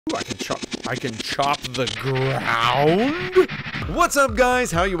Ooh, I can chop the ground. What's up,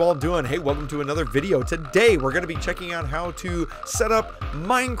 guys? How you all doing? Hey, welcome to another video. Today we're going to be checking out how to set up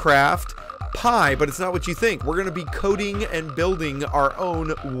Minecraft Pi, but it's not what you think. We're going to be coding and building our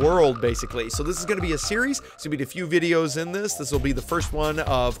own world, basically. So this is going to be a series. It's going to be a few videos in this. This will be the first one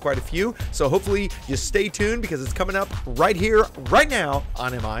of quite a few. So hopefully you stay tuned because it's coming up right here, right now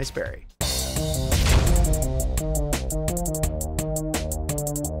on misperry.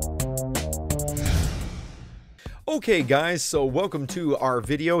 Okay, guys, so welcome to our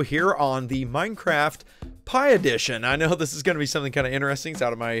video here on the Minecraft Pi Edition. I know this is going to be something kind of interesting. It's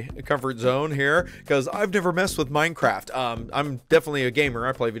out of my comfort zone here because I've never messed with Minecraft. I'm definitely a gamer.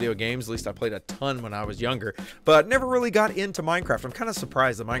 I play video games. At least I played a ton when I was younger, but never really got into Minecraft. I'm kind of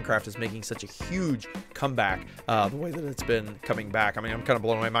surprised that Minecraft is making such a huge comeback the way that it's been coming back. I mean, I'm kind of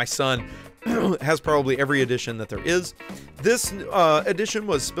blown away. My son has probably every edition that there is. This edition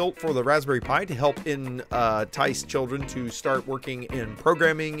was built for the Raspberry Pi to help entice children to start working in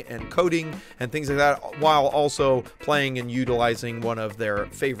programming and coding and things like that, while also playing and utilizing one of their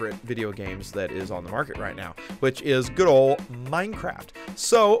favorite video games that is on the market right now, which is good old Minecraft.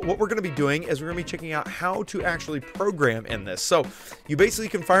 So what we're going to be doing is we're going to be checking out how to actually program in this. So you basically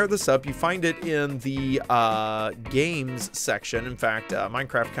can fire this up. You find it in the games section. In fact,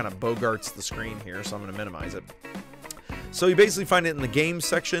 Minecraft kind of bogarts the screen here, so I'm going to minimize it. So you basically find it in the games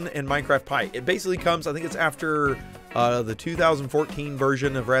section in Minecraft Pi. It basically comes, I think it's after the 2014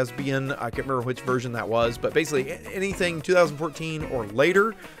 version of Rasbian. I can't remember which version that was, but basically anything 2014 or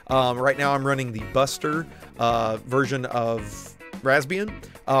later. Right now I'm running the Buster version of Rasbian,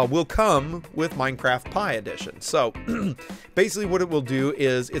 will come with Minecraft Pi Edition. So basically what it will do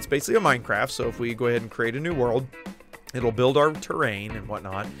is it's basically a Minecraft. So if we go ahead and create a new world, it'll build our terrain and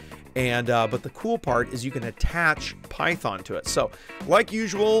whatnot. And but the cool part is you can attach Python to it. So like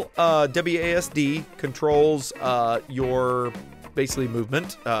usual, WASD controls your basically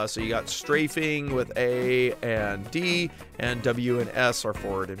movement. So you got strafing with A and D, and W and S are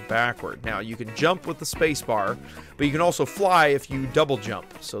forward and backward. Now you can jump with the space bar, but you can also fly if you double jump.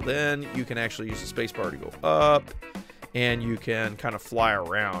 So then you can actually use the space bar to go up, and you can kind of fly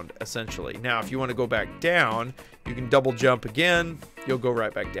around essentially. Now if you want to go back down, you can double jump again, you'll go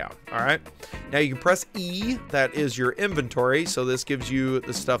right back down. All right, now you can press E, that is your inventory. So this gives you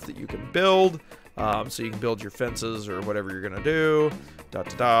the stuff that you can build. So you can build your fences or whatever you're gonna do,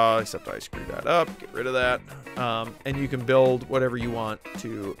 except I screwed that up, get rid of that. And you can build whatever you want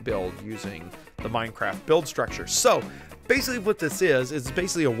to build using the Minecraft build structure. So basically what this is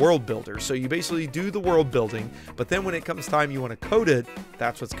basically a world builder. So you basically do the world building, but then when it comes time you want to code it,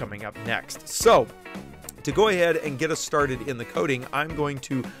 that's what's coming up next. So to go ahead and get us started in the coding, I'm going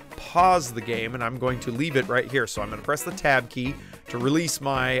to pause the game and I'm going to leave it right here. So I'm going to press the tab key to release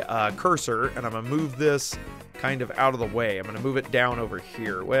my cursor, and I'm going to move this kind of out of the way. I'm going to move it down over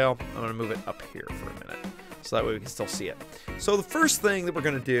here. Well, I'm going to move it up here for a minute, so that way we can still see it. So the first thing that we're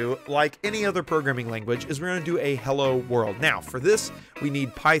going to do, like any other programming language, is we're going to do a hello world. Now for this, we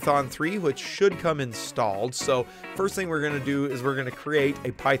need Python 3, which should come installed. So first thing we're going to do is we're going to create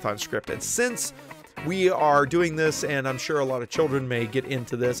a Python script. And since we are doing this, and I'm sure a lot of children may get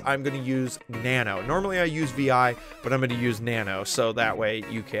into this, I'm going to use Nano. Normally I use VI, but I'm going to use Nano, so that way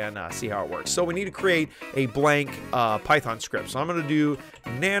you can see how it works. So we need to create a blank Python script. So I'm going to do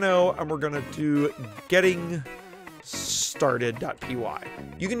Nano, and we're going to do getting started.py.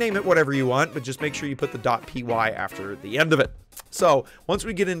 You can name it whatever you want, but just make sure you put the .py after the end of it. So once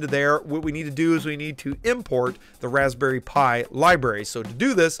we get into there, what we need to do is we need to import the Raspberry Pi library. So to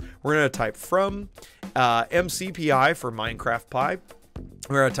do this, we're going to type from mcpi for Minecraft Pi.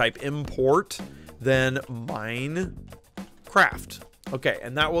 We're going to type import, then Minecraft. Okay,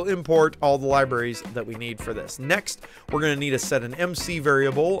 and that will import all the libraries that we need for this. Next, we're going to need to set an MC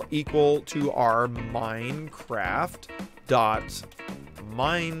variable equal to our Minecraft,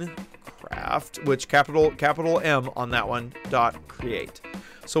 which capital M on that one, .create.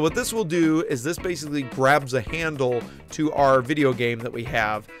 So what this will do is this basically grabs a handle to our video game that we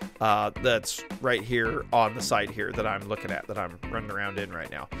have that's right here on the side here that I'm looking at, that I'm running around in right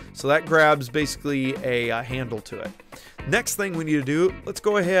now. So that grabs basically a handle to it. Next thing we need to do, let's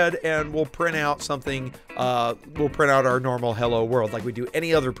go ahead and we'll print out something. We'll print out our normal hello world like we do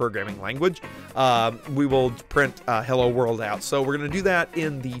any other programming language. We will print hello world out. So we're going to do that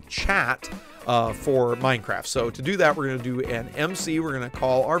in the chat for Minecraft. So to do that, we're going to do an MC. We're going to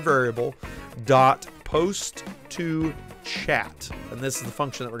call our variable .post to chat, and this is the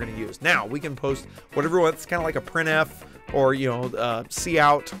function that we're going to use. Now we can post whatever we want. It's kind of like a printf, or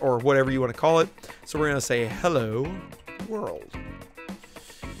cout, or whatever you want to call it. So we're going to say hello world.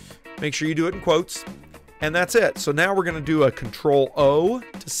 Make sure you do it in quotes. And that's it. So now we're going to do a Control-O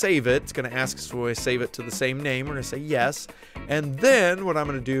to save it. It's going to ask us if we save it to the same name. We're going to say yes. And then what I'm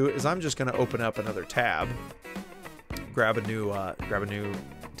going to do is I'm just going to open up another tab. Grab a new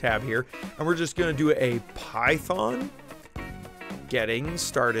tab here. And we're just going to do a Python getting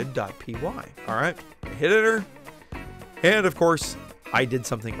started.py. All right. Hit enter. And of course, I did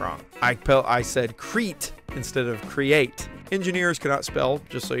something wrong. I said Crete instead of create. Engineers cannot spell,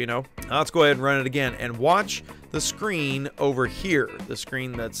 just so you know. Now let's go ahead and run it again and watch the screen over here. The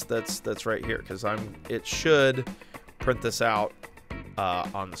screen that's right here, because it should print this out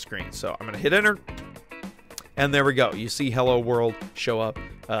on the screen. So I'm gonna hit enter, and there we go. You see Hello World show up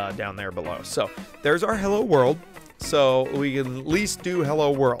down there below. So there's our Hello World. So we can at least do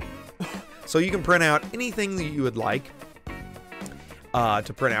Hello World. So you can print out anything that you would like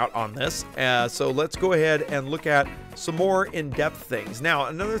to print out on this. So let's go ahead and look at some more in-depth things. Now,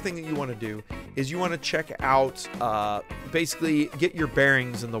 another thing that you want to do is you want to check out, basically get your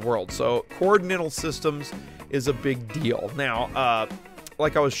bearings in the world. So coordinate systems is a big deal. Now,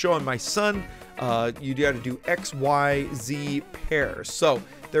 like I was showing my son, you got to do X, Y, Z pairs. So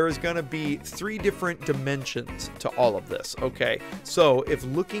there is going to be 3 different dimensions to all of this. Okay, so if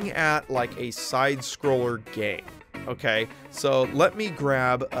looking at like a side scroller game, okay, so let me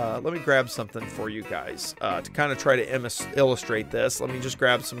grab something for you guys to kind of try to illustrate this. Let me just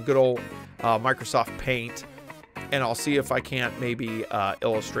grab some good old Microsoft Paint, and I'll see if I can't maybe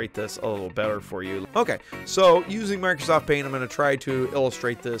illustrate this a little better for you. Okay, so using Microsoft Paint, I'm going to try to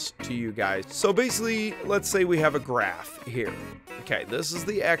illustrate this to you guys. So basically, let's say we have a graph here. Okay, this is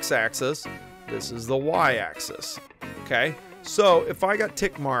the x-axis, this is the y-axis. Okay, so if I got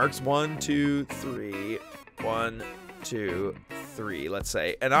tick marks, 1, 2, 3, 1, 2, 3, let's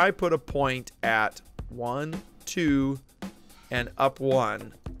say, and I put a point at 1, 2, and up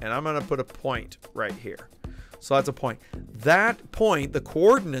 1, and I'm going to put a point right here. So that's a point. That point, the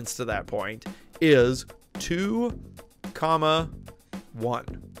coordinates to that point is 2,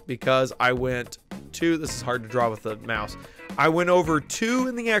 1, because I went 2. This is hard to draw with the mouse. I went over 2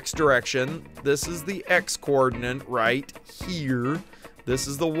 in the x direction. This is the x coordinate right here. This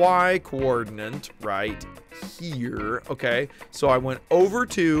is the y coordinate right here. Okay, so I went over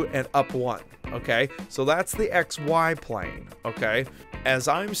 2 and up 1. Okay, so that's the XY plane. Okay, as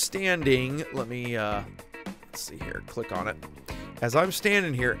I'm standing, let me let's see here, click on it. As I'm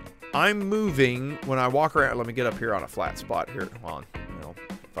standing here, I'm moving when I walk around. Let me get up here on a flat spot here. Hold on, I'll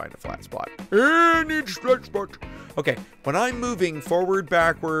find a flat spot. I need a flat spot. Okay, when I'm moving forward,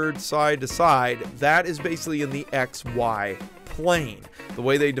 backward, side to side, that is basically in the XY plane. The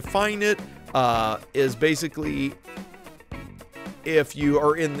way they define it is basically, if you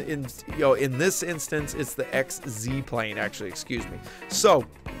are in this instance, it's the XZ plane, actually, excuse me. So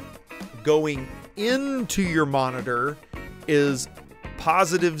going into your monitor is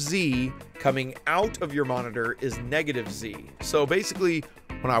positive Z, coming out of your monitor is negative Z. So basically,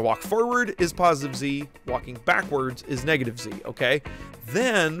 when I walk forward is positive Z, walking backwards is negative Z, okay?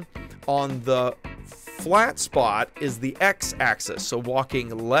 Then on the flat spot is the x-axis. So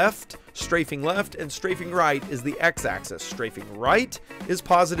walking left, strafing left, and strafing right is the x-axis. Strafing right is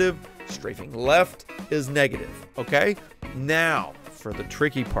positive, strafing left is negative, okay? Now, for the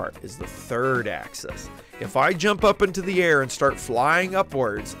tricky part is the third axis. If I jump up into the air and start flying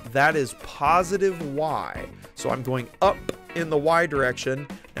upwards, that is positive Y. So I'm going up in the Y direction.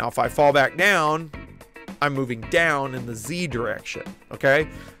 Now, if I fall back down, I'm moving down in the Z direction, okay?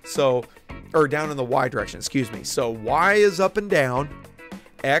 So, or down in the Y direction, excuse me. So Y is up and down,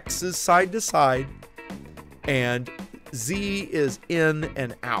 X is side to side, and Z is in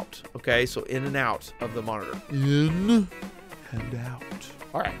and out, okay? So in and out of the monitor. In and out.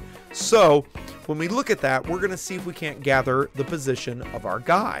 All right, so when we look at that, we're gonna see if we can't gather the position of our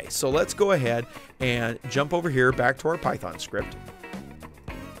guy. So let's go ahead and jump over here back to our Python script.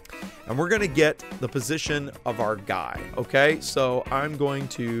 And we're gonna get the position of our guy, okay? So I'm going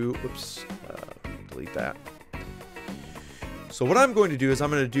to, whoops, delete that. So what I'm going to do is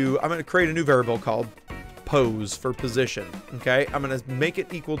I'm gonna create a new variable called pose for position, okay? I'm gonna make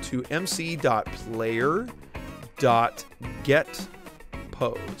it equal to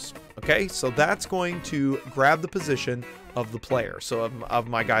mc.player.getPose, okay? So that's going to grab the position of the player, so of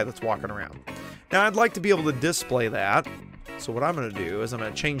my guy that's walking around. Now I'd like to be able to display that. So what I'm going to do is I'm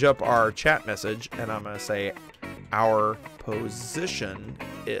going to change up our chat message, and I'm going to say our position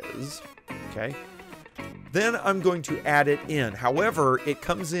is, okay? Then I'm going to add it in. However, it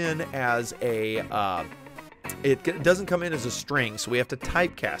comes in as a, it doesn't come in as a string, so we have to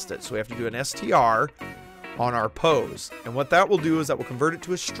typecast it. So we have to do an str on our pose. And what that will do is that will convert it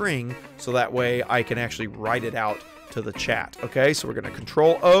to a string, so that way I can actually write it out to the chat. Okay, so we're going to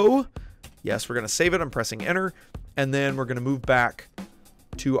Control O. Yes, we're going to save it. I'm pressing enter. And then we're going to move back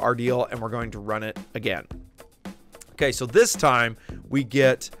to our deal and we're going to run it again. Okay, so this time we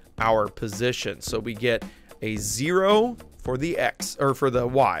get our position. So we get a 0 for the X, or for the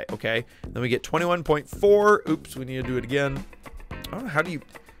Y, okay? Then we get 21.4. Oops, we need to do it again. I don't know, how do you...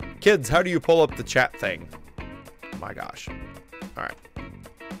 Kids, how do you pull up the chat thing? Oh my gosh. All right. I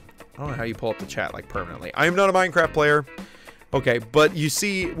don't know how you pull up the chat, like, permanently. I am not a Minecraft player. Okay, but you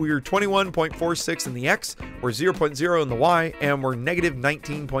see we're 21.46 in the X, we're 0.0 in the Y, and we're negative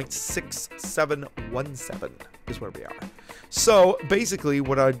 19.6717 is where we are. So basically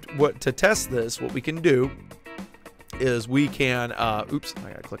to test this, what we can do is we can, oops, I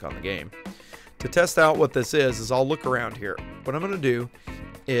gotta click on the game. To test out what this is I'll look around here. What I'm gonna do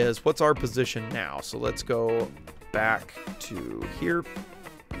is, what's our position now? So let's go back to here.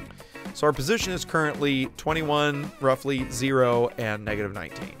 So our position is currently 21, roughly 0, and negative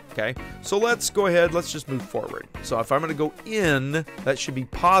 19. Okay, so let's go ahead, let's just move forward. So if I'm going to go in, that should be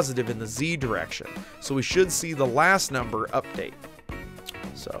positive in the Z direction. So we should see the last number update.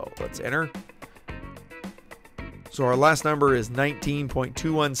 So let's enter. So our last number is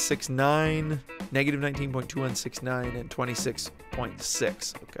 19.2169, negative 19.2169, and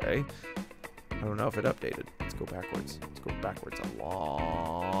 26.6. Okay. I don't know if it updated. Let's go backwards. Let's go backwards a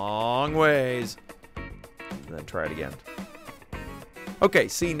long ways. And then try it again. Okay,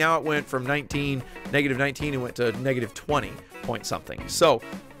 see, now it went from negative 19, and went to negative 20 point something. So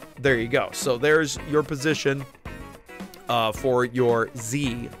there you go. So there's your position for your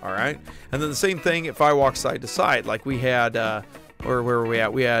Z, all right? And then the same thing if I walk side to side, like we had, where were we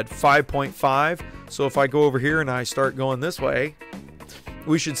at? We had 5.5. So if I go over here and I start going this way,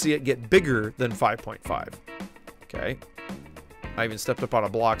 we should see it get bigger than 5.5. Okay. I even stepped up on a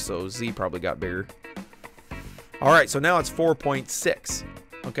block, so Z probably got bigger. All right, so now it's 4.6.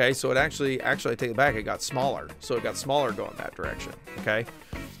 Okay, so it actually I take it back, it got smaller. So it got smaller going that direction. Okay.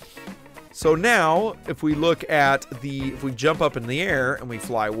 So now, if we look at if we jump up in the air and we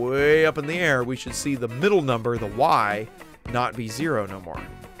fly way up in the air, we should see the middle number, the Y, not be 0 no more.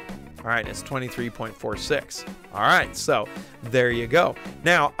 All right, it's 23.46. All right, so there you go.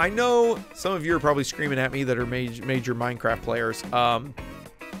 Now, I know some of you are probably screaming at me that are major Minecraft players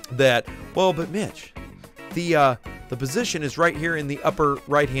that, well, but Mitch, the position is right here in the upper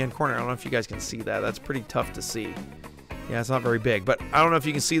right-hand corner. I don't know if you guys can see that. That's pretty tough to see. Yeah, it's not very big, but I don't know if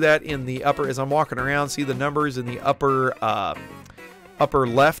you can see that in the upper, as I'm walking around, see the numbers in the upper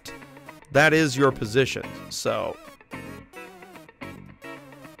left? That is your position, so...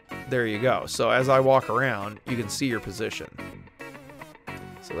 There you go. So as I walk around, you can see your position.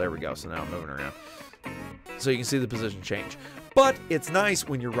 So there we go. So now I'm moving around. So you can see the position change. But it's nice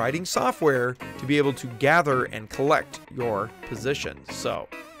when you're writing software to be able to gather and collect your positions. So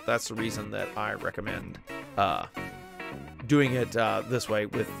that's the reason that I recommend doing it this way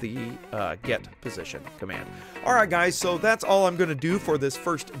with the get position command. All right, guys, so that's all I'm going to do for this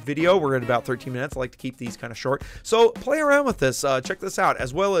first video. We're at about 13 minutes. I like to keep these kind of short. So play around with this. Check this out,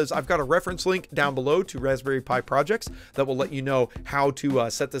 as well as I've got a reference link down below to Raspberry Pi projects that will let you know how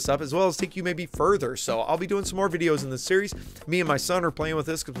to set this up, as well as take you maybe further. So I'll be doing some more videos in this series. Me and my son are playing with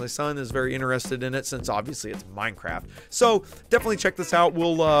this because my son is very interested in it, since obviously it's Minecraft. So definitely check this out.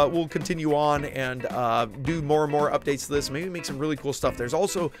 We'll continue on and do more and more updates to this. Maybe make some really cool stuff. There's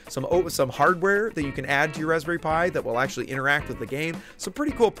also some hardware that you can add to your Raspberry Pi that will actually interact with the game. Some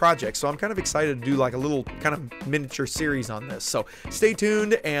pretty cool projects. So I'm kind of excited to do like a little kind of miniature series on this. So stay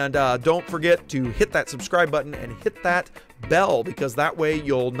tuned, and don't forget to hit that subscribe button and hit that bell, because that way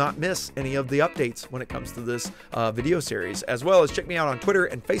you'll not miss any of the updates when it comes to this video series. As well as check me out on Twitter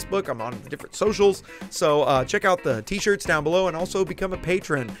and Facebook. I'm on the different socials, so check out the t-shirts down below, and also become a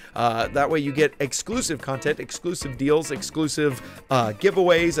patron. That way you get exclusive content, exclusive deals, exclusive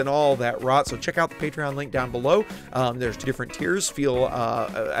giveaways, and all that rot. So check out the Patreon link down below. There's 2 different tiers. Feel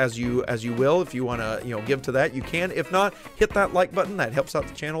as you will. If you want to give to that, you can. If not, hit that like button. That helps out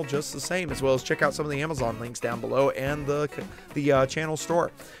the channel just the same. As well as check out some of the Amazon links down below and the channel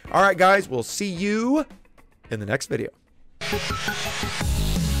store. All right, guys, we'll see you in the next video.